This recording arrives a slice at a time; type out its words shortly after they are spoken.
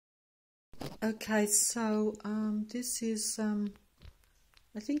Okay, so this is,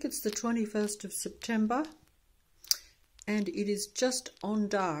 I think it's the 21st of September, and it is just on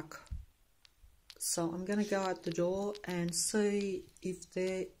dark. So I'm going to go out the door and see if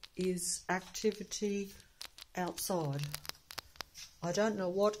there is activity outside. I don't know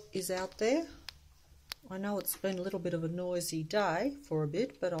what is out there. I know it's been a little bit of a noisy day for a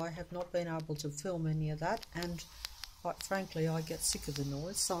bit, but I have not been able to film any of that, and quite frankly I get sick of the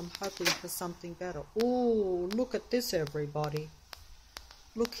noise, so I'm hoping for something better. Oh, look at this, everybody.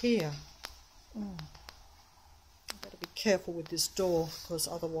 Look here. Oh, I've got to be careful with this door because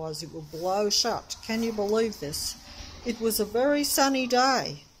otherwise it will blow shut. Can you believe this? It was a very sunny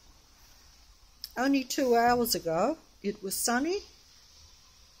day. Only 2 hours ago it was sunny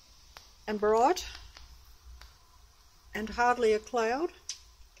and bright and hardly a cloud.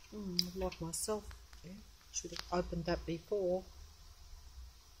 I've locked myself. Yeah, should have opened that before.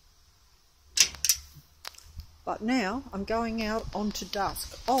 But now I'm going out onto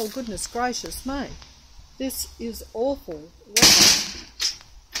dusk. Oh, goodness gracious me. This is awful weather.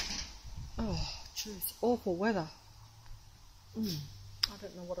 Oh, jeez, awful weather. I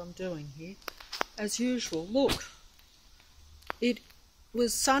don't know what I'm doing here. As usual, look. It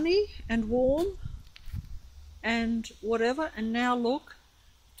was sunny and warm and whatever, and now look,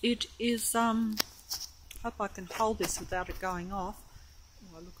 it is, hope I can hold this without it going off.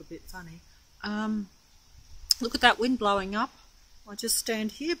 Oh, I look a bit funny. Look at that wind blowing up. I just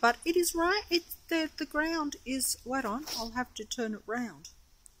stand here, but it is right. It's the ground is. Wait on, I'll have to turn it round.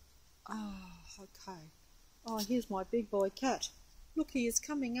 Oh, okay. Oh, here's my big boy cat. Look, he is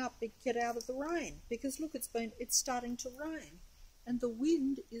coming up. Get out of the rain, because look, it's starting to rain, and the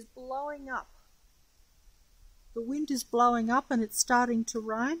wind is blowing up. The wind is blowing up, and it's starting to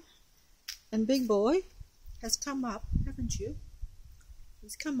rain. And big boy has come up, haven't you?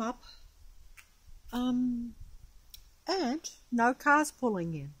 He's come up. And no cars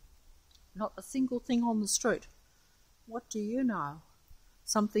pulling in. Not a single thing on the street. What do you know?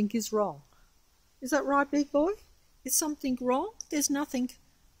 Something is wrong. Is that right, big boy? Is something wrong? There's nothing.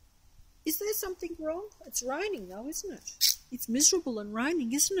 Is there something wrong? It's raining though, isn't it? It's miserable and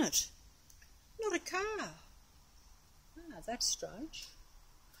raining, isn't it? Not a car. Ah, that's strange.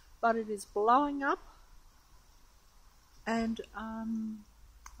 But it is blowing up. And,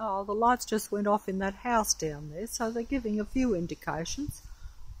 oh, the lights just went off in that house down there, so they're giving a few indications.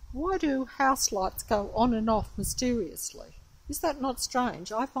 Why do house lights go on and off mysteriously? Is that not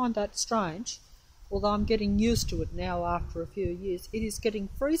strange? I find that strange, although I'm getting used to it now after a few years. It is getting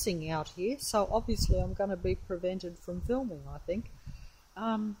freezing out here, so obviously I'm going to be prevented from filming, I think.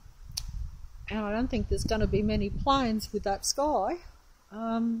 And I don't think there's going to be many planes with that sky.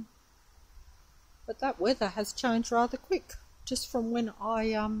 But that weather has changed rather quick. Just from when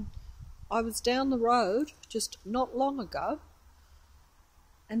I was down the road just not long ago,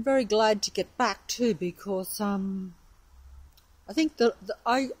 and very glad to get back too, because I think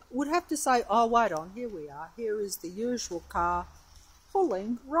I would have to say, oh wait on, here we are. Here is the usual car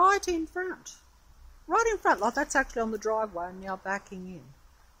pulling right in front, like that's actually on the driveway and now backing in.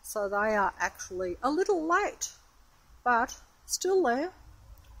 So they are actually a little late, but still there,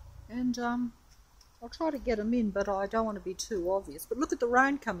 and I'll try to get them in, but I don't want to be too obvious. But look at the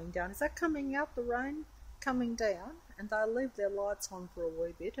rain coming down. Is that coming out, the rain coming down? And they'll leave their lights on for a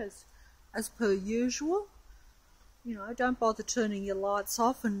wee bit, as per usual. You know, don't bother turning your lights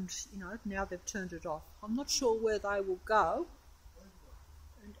off, and, you know, now they've turned it off. I'm not sure where they will go.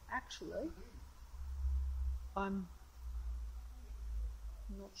 And actually, I'm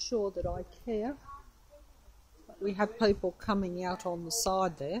not sure that I care. But we have people coming out on the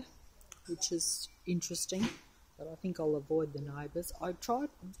side there, which is interesting, but I think I'll avoid the neighbours. I'm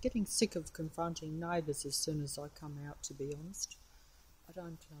getting sick of confronting neighbours as soon as I come out, to be honest. I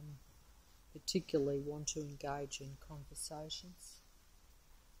don't particularly want to engage in conversations.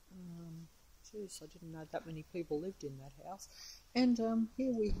 Jeez, I didn't know that many people lived in that house. And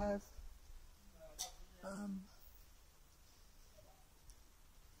here we have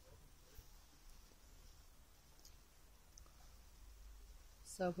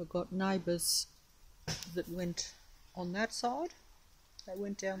so we've got neighbours that went on that side. They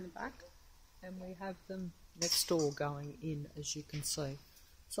went down the back, and we have them next door going in, as you can see.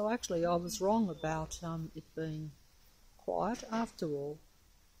 So actually I was wrong about it being quiet after all.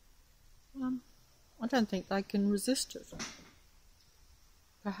 I don't think they can resist it.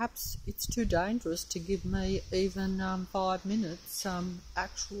 Perhaps it's too dangerous to give me even 5 minutes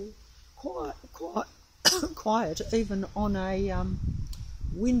actual quiet, even on a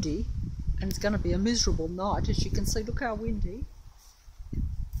windy, and it's going to be a miserable night, as you can see. Look how windy.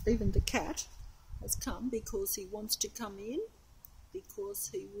 even the cat has come because he wants to come in, because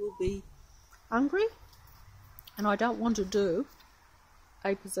he will be hungry. And I don't want to do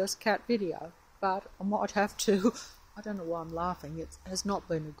a possessed cat video, but I might have to. I don't know why I'm laughing. It has not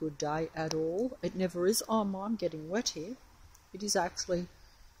been a good day at all. It never is. Oh, I'm getting wet here. It is actually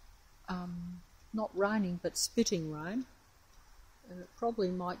not raining, but spitting rain. And it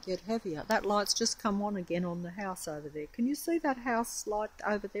probably might get heavier. That light's just come on again on the house over there. Can you see that house light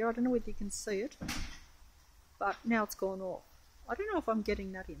over there? I don't know whether you can see it, but now it's gone off. I don't know if I'm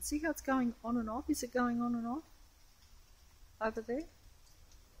getting that in. See how it's going on and off? Is it going on and off over there?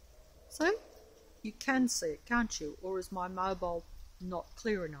 See? You can see it, can't you? Or is my mobile not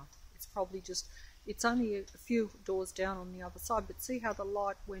clear enough? It's probably just, it's only a few doors down on the other side, but see how the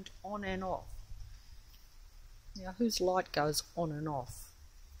light went on and off? Now, whose light goes on and off?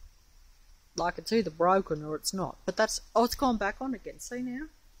 Like it's either broken or it's not. But that's, oh, it's gone back on again. See now?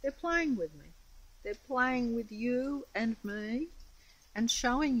 They're playing with me. They're playing with you and me and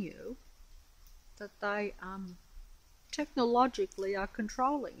showing you that they technologically are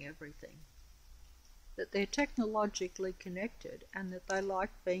controlling everything. That they're technologically connected and that they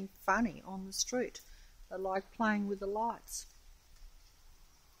like being funny on the street. They like playing with the lights.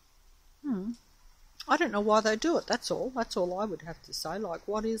 I don't know why they do it, that's all. That's all I would have to say. Like,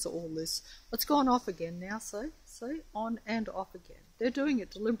 what is all this? It's gone off again now, see? See? On and off again. They're doing it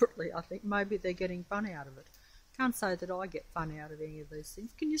deliberately, I think. Maybe they're getting fun out of it. Can't say that I get fun out of any of these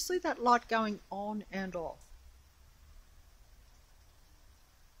things. Can you see that light going on and off?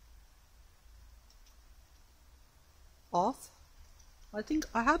 Off?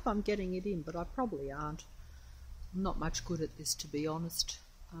 I hope I'm getting it in, but I probably aren't. I'm not much good at this, to be honest.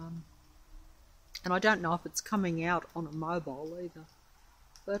 And I don't know if it's coming out on a mobile either.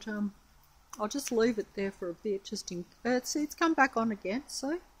 But I'll just leave it there for a bit, just in... see, it's come back on again,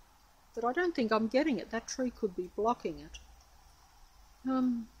 see? But I don't think I'm getting it. That tree could be blocking it.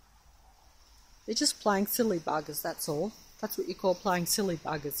 They're just playing silly buggers, that's all. That's what you call playing silly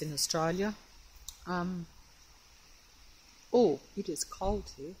buggers in Australia. Oh, it is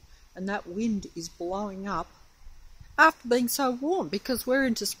cold here. And that wind is blowing up. After being so warm, because we're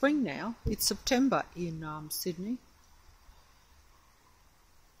into spring now. It's September in Sydney.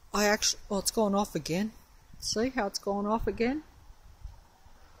 It's gone off again. See how it's gone off again?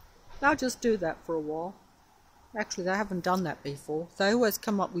 They'll just do that for a while. Actually, they haven't done that before. They always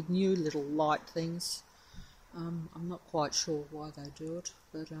come up with new little light things. I'm not quite sure why they do it,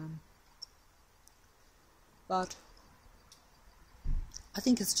 but I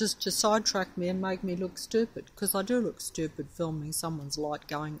think it's just to sidetrack me and make me look stupid, because I do look stupid filming someone's light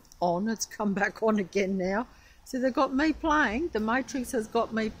going on. It's come back on again now. See, they've got me playing. The Matrix has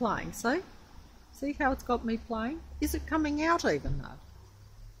got me playing. See? See how it's got me playing? Is it coming out even though?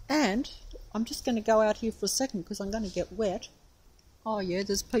 And I'm just going to go out here for a second because I'm going to get wet. Oh yeah,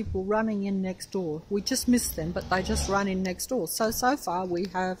 there's people running in next door. We just missed them, but they just run in next door. So far we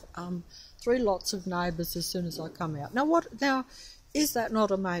have 3 lots of neighbours as soon as I come out. Now, is that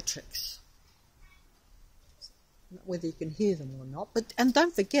not a matrix? Whether you can hear them or not. And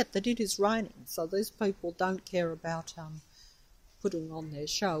don't forget that it is raining, so these people don't care about putting on their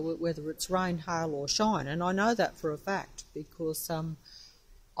show, whether it's rain, hail or shine. And I know that for a fact because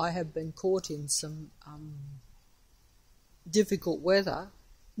I have been caught in some difficult weather,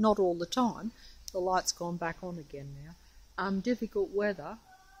 not all the time. The light's gone back on again now. Difficult weather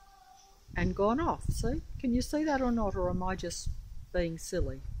and gone off. See? Can you see that or not, or am I just being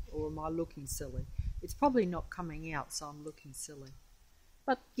silly, or am I looking silly? It's probably not coming out, so I'm looking silly.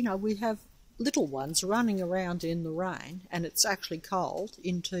 But, you know, we have little ones running around in the rain, and it's actually cold,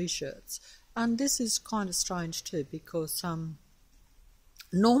 in T-shirts. And this is kind of strange too, because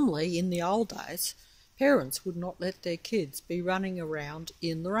normally in the old days, parents would not let their kids be running around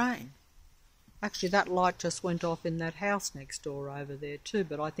in the rain. Actually, that light just went off in that house next door over there too,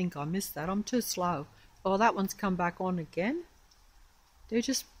 but I think I missed that. I'm too slow. Oh, that one's come back on again. They're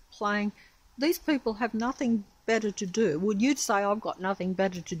just playing. These people have nothing better to do. Well, you'd say I've got nothing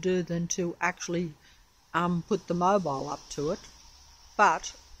better to do than to actually put the mobile up to it.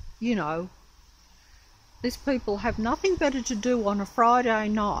 But, you know, these people have nothing better to do on a Friday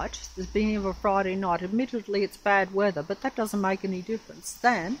night, the beginning of a Friday night. Admittedly, it's bad weather, but that doesn't make any difference.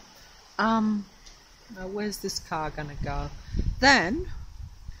 Then, now where's this car going to go?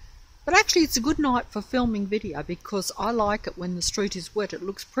 But actually it's a good night for filming video because I like it when the street is wet. It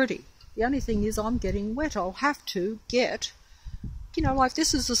looks pretty. The only thing is I'm getting wet. I'll have to get, you know, like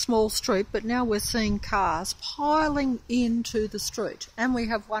this is a small street, but now we're seeing cars piling into the street. And we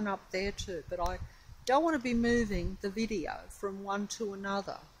have one up there too, but I don't want to be moving the video from one to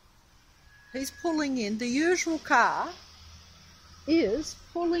another He's pulling in. The usual car is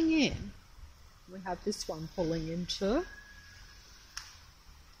pulling in. We have this one pulling in too.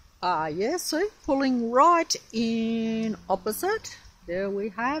 Yes, see, pulling right in opposite. There we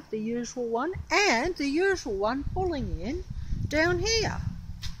have the usual one, and the usual one pulling in down here.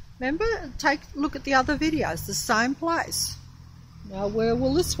 Remember, take a look at the other videos, the same place. Now where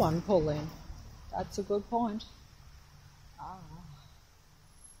will this one pull in? That's a good point.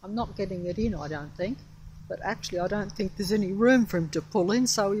 I'm not getting it in, I don't think. But actually I don't think there's any room for him to pull in,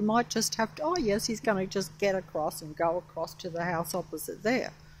 so he might just have to, oh yes, he's going to just get across and go across to the house opposite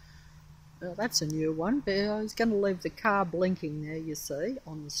there. Well, that's a new one. He's going to leave the car blinking there, you see,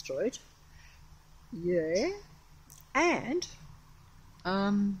 on the street. Yeah. And,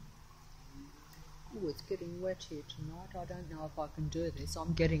 it's getting wet here tonight. I don't know if I can do this.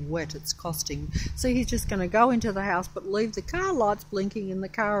 I'm getting wet. It's costing. See, he's just going to go into the house but leave the car lights blinking in the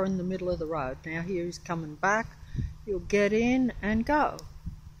car in the middle of the road. Now here he's coming back. He'll get in and go.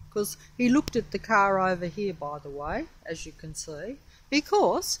 Because he looked at the car over here, by the way, as you can see,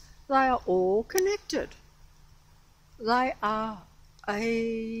 because they are all connected. They are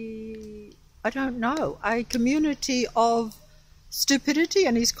a community of stupidity,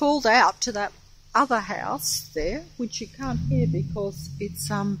 and he's called out to that other house there, which you can't hear because it's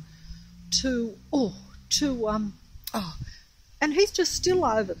and he's just still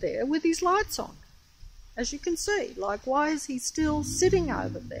over there with his lights on, as you can see. Like, why is he still sitting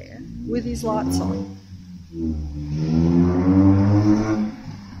over there with his lights on?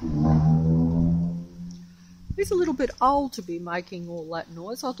 He's a little bit old to be making all that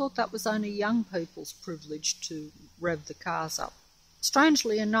noise. I thought that was only young people's privilege to rev the cars up.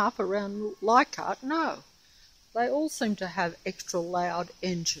 Strangely enough, around Leichhardt, no. They all seem to have extra loud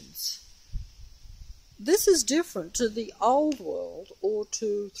engines. This is different to the old world, or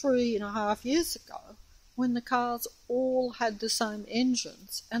to 3.5 years ago, when the cars all had the same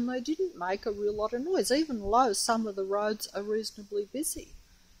engines and they didn't make a real lot of noise. Even though some of the roads are reasonably busy.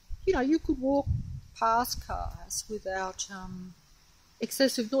 You know, you could walk past cars without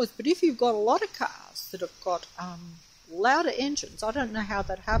excessive noise. But if you've got a lot of cars that have got louder engines, I don't know how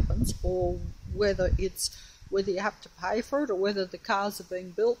that happens, or whether you have to pay for it, or whether the cars are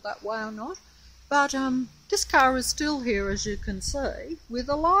being built that way or not. But this car is still here, as you can see, with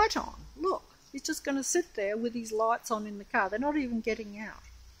a light on. Look, he's just going to sit there with his lights on in the car. They're not even getting out.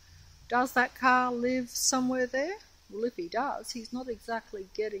 Does that car live somewhere there? Well, if he does, he's not exactly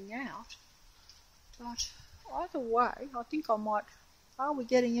getting out. But either way, I think I might... Are we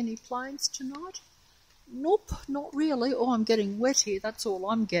getting any planes tonight? Nope, not really. Oh, I'm getting wet here. That's all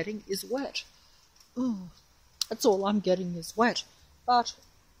I'm getting is wet. Oh, that's all I'm getting is wet. But,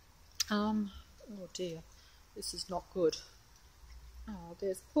 oh dear, this is not good. Oh,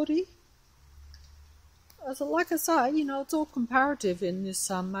 there's Putty. So, like I say, you know, it's all comparative in this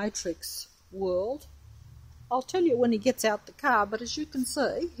Matrix world. I'll tell you when he gets out the car, but as you can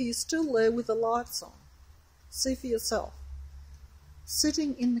see, he's still there with the lights on. See for yourself.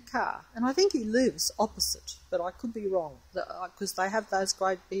 Sitting in the car, and I think he lives opposite, but I could be wrong, because they have those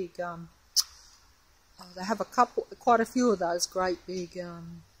great big, they have quite a few of those great big,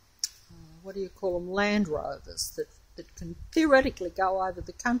 what do you call them, Land Rovers that can theoretically go over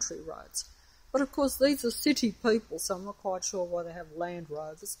the country roads. But of course these are city people, so I'm not quite sure why they have Land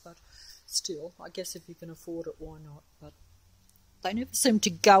Rovers, but still, I guess if you can afford it, why not? But they never seem to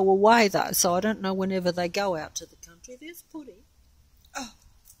go away though, so I don't know whenever they go out to the country. There's Putty. Oh,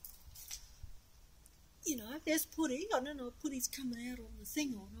 you know, there's Putty. I don't know if Putty's coming out on the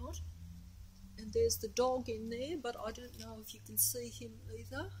thing or not. And there's the dog in there, but I don't know if you can see him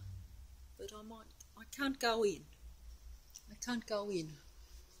either. But I can't go in. I can't go in.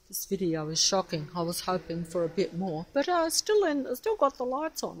 This video is shocking. I was hoping for a bit more. But still got the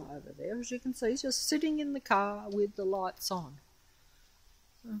lights on over there. As you can see, he's just sitting in the car with the lights on.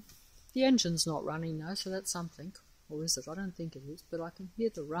 The engine's not running though, so that's something. Or is it? I don't think it is, but I can hear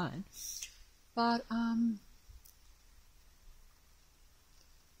the rain. But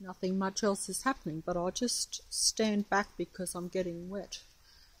nothing much else is happening, but I'll just stand back because I'm getting wet.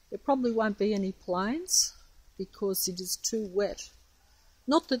 There probably won't be any planes because it is too wet.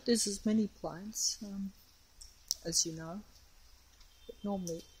 Not that there's as many planes, as you know, but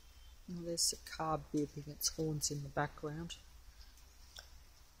normally there's a car beeping its horns in the background.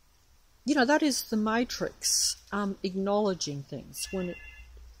 You know, that is the Matrix, acknowledging things. And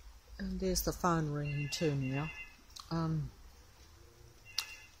there's the phone ringing too now.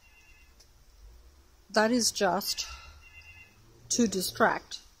 That is just to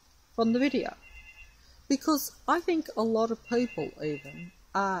distract from the video. Because I think a lot of people even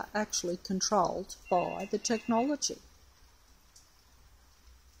are actually controlled by the technology.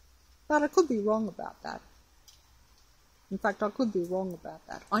 But I could be wrong about that. In fact, I could be wrong about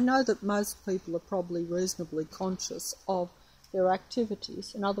that. I know that most people are probably reasonably conscious of their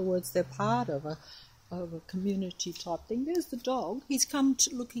activities. In other words, they're part of a community type thing. There's the dog. He's come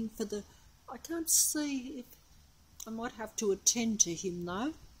looking for the... I can't see if... I might have to attend to him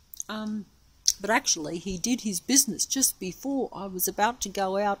though. But actually, he did his business just before I was about to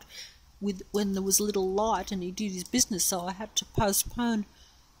go out when there was a little light, and he did his business, so I had to postpone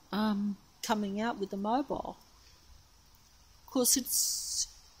coming out with the mobile. Of course,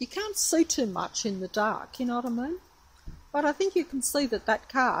 you can't see too much in the dark, you know what I mean? But I think you can see that that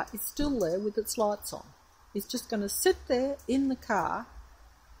car is still there with its lights on. It's just going to sit there in the car,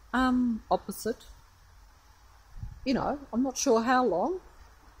 opposite. You know, I'm not sure how long.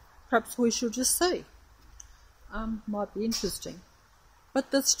 Perhaps we shall just see. Might be interesting.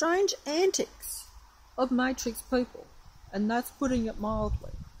 But the strange antics of Matrix people, and that's putting it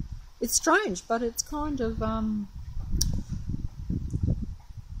mildly. It's strange, but it's kind of,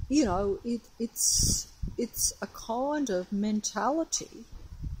 you know, it's a kind of mentality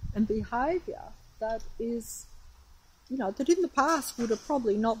and behaviour that is, you know, that in the past would have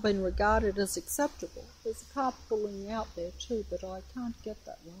probably not been regarded as acceptable. There's a car pulling out there too, but I can't get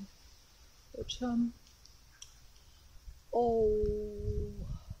that one. But, no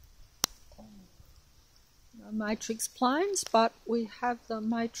Matrix planes, but we have the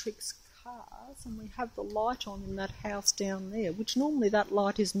Matrix cars, and we have the light on in that house down there, which normally that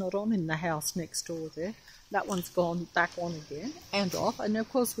light is not on in the house next door there. That one's gone back on again and off, and of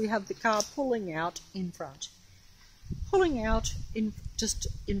course we have the car pulling out in front. Pulling out just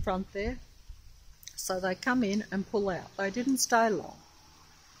in front there, so they come in and pull out. They didn't stay long.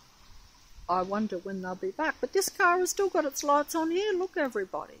 I wonder when they'll be back. But this car has still got its lights on here. Look,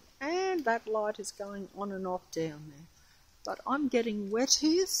 everybody. And that light is going on and off down there. But I'm getting wet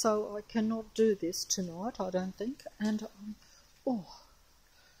here, so I cannot do this tonight, I don't think. And, I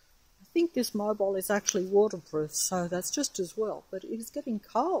think this mobile is actually waterproof, so that's just as well. But it is getting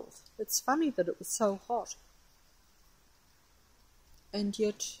cold. It's funny that it was so hot. And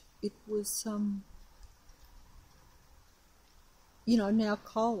yet it was, you know, now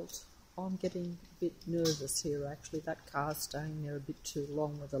cold. I'm getting a bit nervous here, actually. That car's staying there a bit too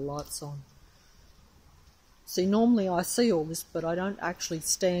long with the lights on. See, normally I see all this, but I don't actually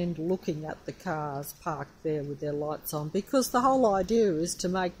stand looking at the cars parked there with their lights on, because the whole idea is to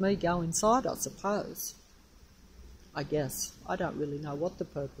make me go inside, I suppose. I guess. I don't really know what the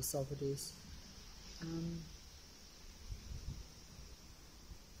purpose of it is.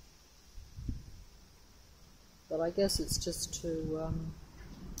 But I guess it's just to...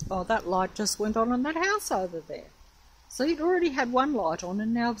 oh, that light just went on in that house over there. See, it already had one light on,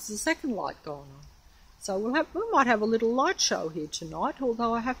 and now there's a second light going on. So we might have a little light show here tonight,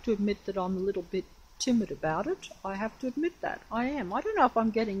 although I have to admit that I'm a little bit timid about it. I have to admit that. I am. I don't know if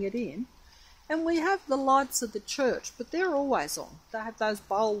I'm getting it in. And we have the lights of the church, but they're always on. They have those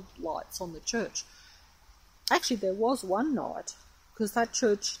bulb lights on the church. Actually, there was one night, because that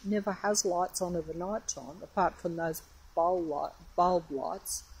church never has lights on at the night time, apart from those bulb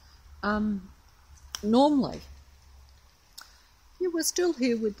lights. Normally, yeah, we're still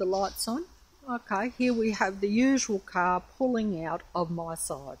here with the lights on. Okay, here we have the usual car pulling out of my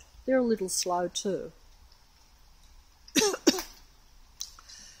side. They're a little slow too.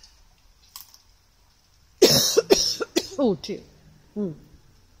 Oh dear.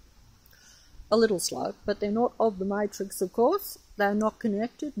 A little slow, but they're not of the Matrix, of course. They're not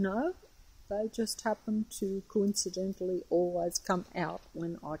connected, no. They just happen to coincidentally always come out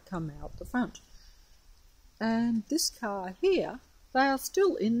when I come out the front. And this car here, they are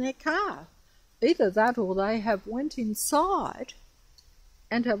still in their car. Either that or they have went inside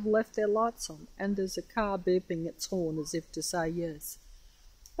and have left their lights on, and there's a car beeping its horn as if to say yes.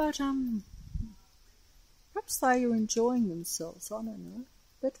 But perhaps they are enjoying themselves, I don't know.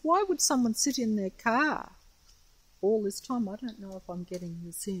 But why would someone sit in their car all this time? I don't know if I'm getting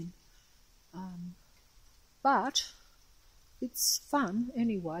this in. But it's fun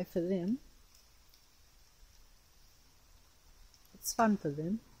anyway for them. It's fun for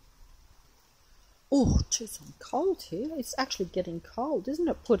them. Oh, jeez, I'm cold here. It's actually getting cold, isn't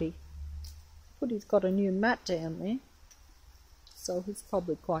it, Putty? Putty's got a new mat down there, so he's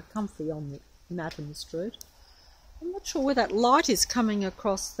probably quite comfy on the mat in the street. I'm not sure where that light is coming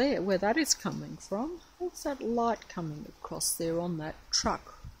across there, where that is coming from. What's that light coming across there on that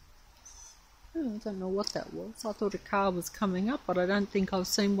truck? Oh, I don't know what that was. I thought a car was coming up, but I don't think I've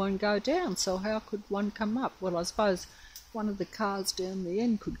seen one go down, so how could one come up? Well, I suppose one of the cars down the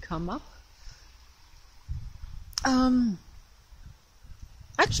end could come up.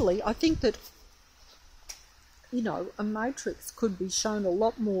 Actually, I think that, you know, a matrix could be shown a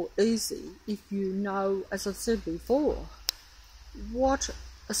lot more easy if you know, as I said before, what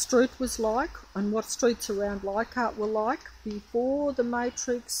a street was like and what streets around Leichhardt were like before the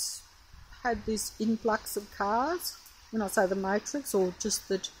matrix had this influx of cars. When I say the matrix, or just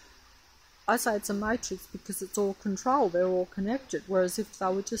that, I say it's a matrix because it's all controlled, they're all connected, whereas if they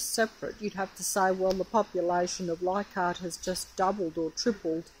were just separate, you'd have to say, well, the population of Leichhardt has just doubled or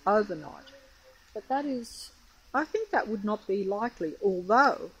tripled overnight. But that is, I think that would not be likely,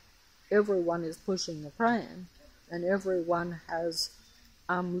 although everyone is pushing the pram and everyone has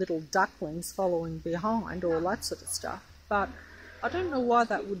little ducklings following behind, all that sort of stuff. But I don't know why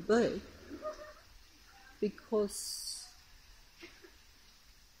that would be, because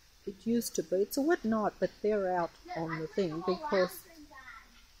it used to be. It's a wet night, but they're out on the thing because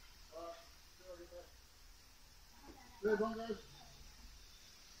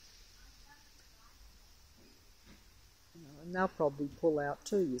and they'll probably pull out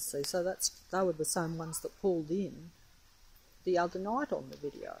too, you see. So they were the same ones that pulled in the other night on the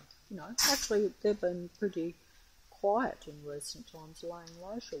video. You know, actually they've been pretty quiet in recent times, laying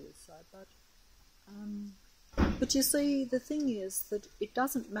low, shall we say. But you see, the thing is that it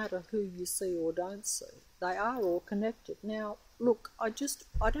doesn't matter who you see or don't see. They are all connected. Now, look, I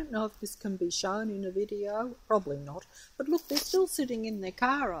don't know if this can be shown in a video. Probably not. But look, they're still sitting in their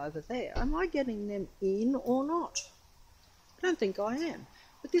car over there. Am I getting them in or not? I don't think I am.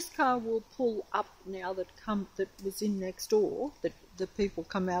 But this car will pull up now that was in next door, that the people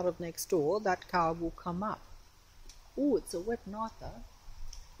come out of next door. That car will come up. Oh, it's a wet night though.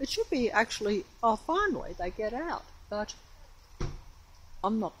 It should be actually, oh, finally they get out, but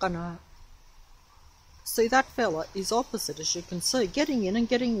I'm not going to... See, that fella is opposite, as you can see, getting in and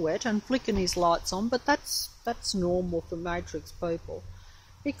getting wet and flicking his lights on, but that's normal for Matrix people,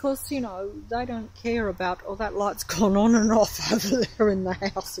 because, you know, they don't care about, oh, that light's gone on and off over there in the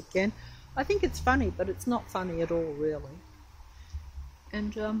house again. I think it's funny, but it's not funny at all, really.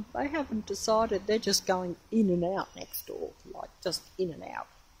 And they haven't decided, they're just going in and out next door, like just in and out.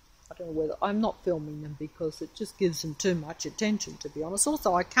 I don't know whether, I'm not filming them because it just gives them too much attention, to be honest.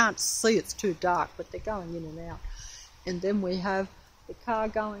 Also, I can't see, it's too dark, but they're going in and out. And then we have the car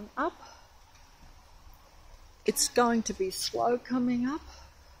going up. It's going to be slow coming up,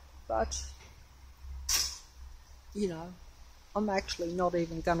 but, you know, I'm actually not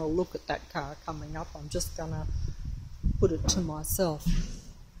even going to look at that car coming up. I'm just going to put it to myself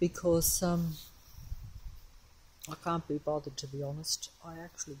because I can't be bothered, to be honest. I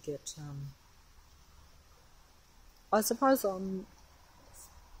actually get, I suppose I'm,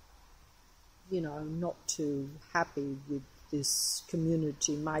 you know, not too happy with this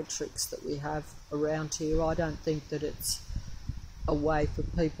community matrix that we have around here. I don't think that it's a way for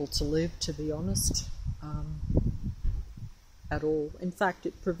people to live, to be honest, at all. In fact,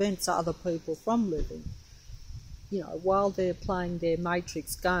 it prevents other people from living. You know, while they're playing their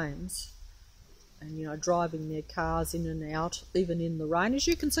matrix games, and, you know, driving their cars in and out, even in the rain. As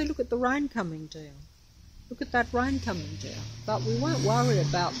you can see, look at the rain coming down. Look at that rain coming down. But we won't worry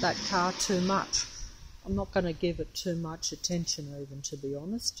about that car too much. I'm not going to give it too much attention even, to be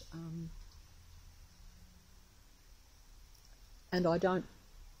honest. And I don't,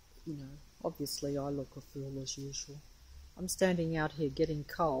 you know, obviously I look a fool as usual. I'm standing out here getting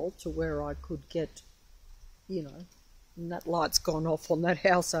cold to where I could get, you know, and that light's gone off on that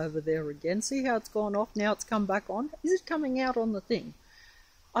house over there again. See how it's gone off? Now it's come back on. Is it coming out on the thing?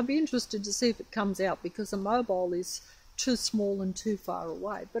 I'd be interested to see if it comes out because the mobile is too small and too far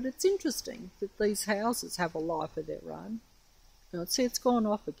away. But it's interesting that these houses have a life of their own. Now, see, it's gone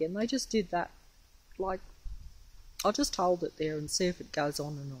off again. They just did that. Like, I'll just hold it there and see if it goes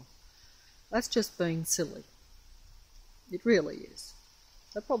on and off. That's just being silly. It really is.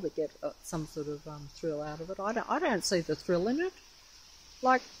 They'll probably get some sort of thrill out of it. I don't see the thrill in it.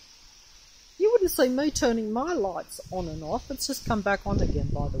 Like, you wouldn't see me turning my lights on and off. It's just come back on again,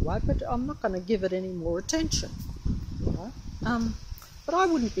 by the way, but I'm not going to give it any more attention. You know? But I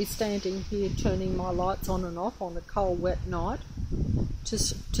wouldn't be standing here turning my lights on and off on a cold, wet night to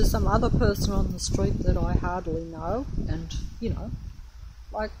some other person on the street that I hardly know. And, you know,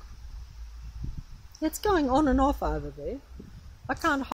 like, it's going on and off over there. I can't